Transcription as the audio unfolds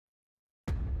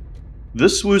The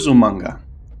Swoozlemunger,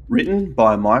 written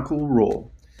by Michael Rohr,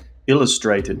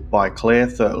 illustrated by Claire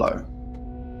Thurlow.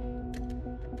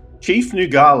 Chief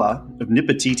Nugala of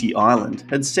Nippateetee Island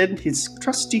had sent his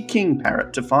trusty king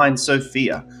parrot to find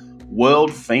Zsofia,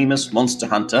 world-famous monster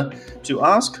hunter, to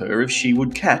ask her if she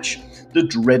would catch the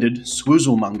dreaded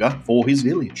Swoozlemunger for his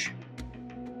village.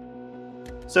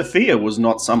 Zsofia was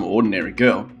not some ordinary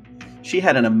girl. She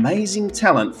had an amazing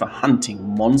talent for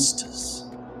hunting monsters.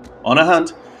 On a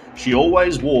hunt, she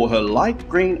always wore her light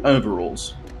green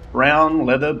overalls, brown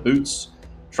leather boots,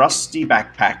 trusty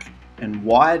backpack, and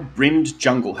wide-brimmed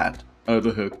jungle hat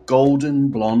over her golden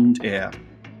blonde hair.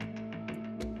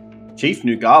 Chief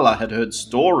Nugala had heard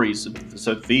stories of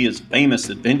Zsofia's famous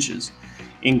adventures,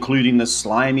 including the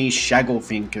slimy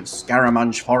shagglefink of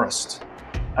Scaramouche Forest,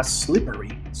 a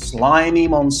slippery, slimy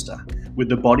monster with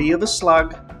the body of a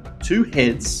slug, 2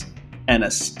 heads, and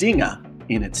a stinger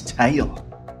in its tail.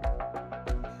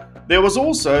 There was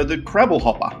also the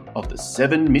Crabblehopper of the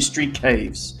 7 Mystery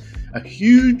Caves, a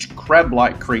huge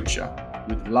crab-like creature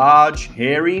with large,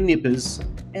 hairy nippers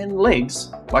and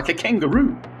legs like a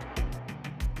kangaroo.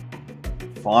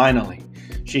 Finally,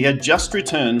 she had just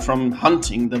returned from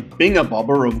hunting the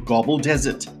bingabobber of Gobble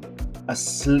Desert, a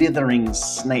slithering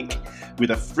snake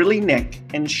with a frilly neck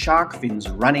and shark fins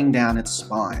running down its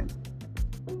spine.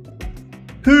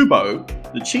 Hubo,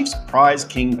 the chief's prize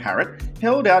king parrot,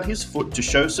 held out his foot to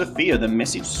show Zsofia the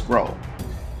message scroll.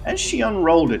 As she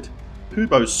unrolled it,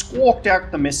 Hubo squawked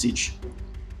out the message.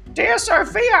 "Dear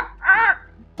Zsofia,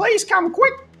 please come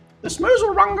quick. The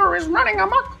Swoozlemunger is running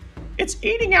amok. It's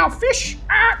eating our fish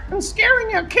and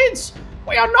scaring our kids.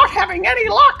 We are not having any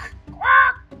luck.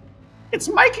 It's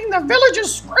making the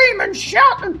villagers scream and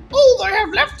shout, and all they have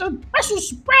left are Brussels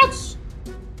sprouts."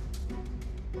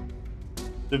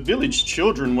 The village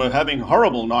children were having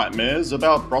horrible nightmares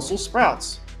about Brussels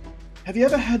sprouts. Have you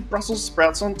ever had Brussels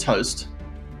sprouts on toast?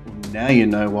 Well, now you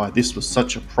know why this was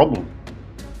such a problem.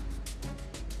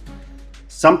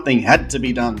 Something had to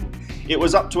be done. It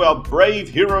was up to our brave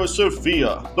hero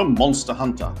Zsofia, the monster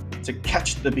hunter, to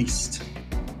catch the beast.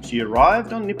 She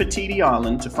arrived on Nippateetee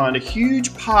Island to find a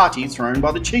huge party thrown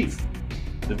by the chief.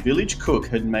 The village cook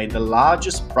had made the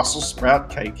largest Brussels sprout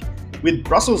cake with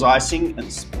Brussels icing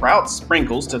and sprout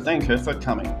sprinkles to thank her for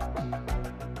coming.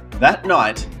 That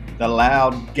night, the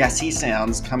loud, gassy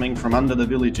sounds coming from under the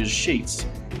village's sheets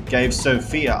gave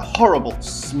Zsofia horrible,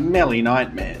 smelly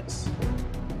nightmares.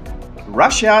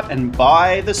 Rush out and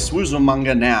buy The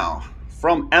Swoozlemunger now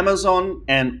from Amazon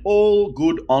and all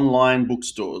good online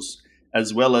bookstores,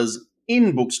 as well as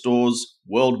in bookstores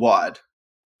worldwide.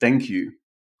 Thank you.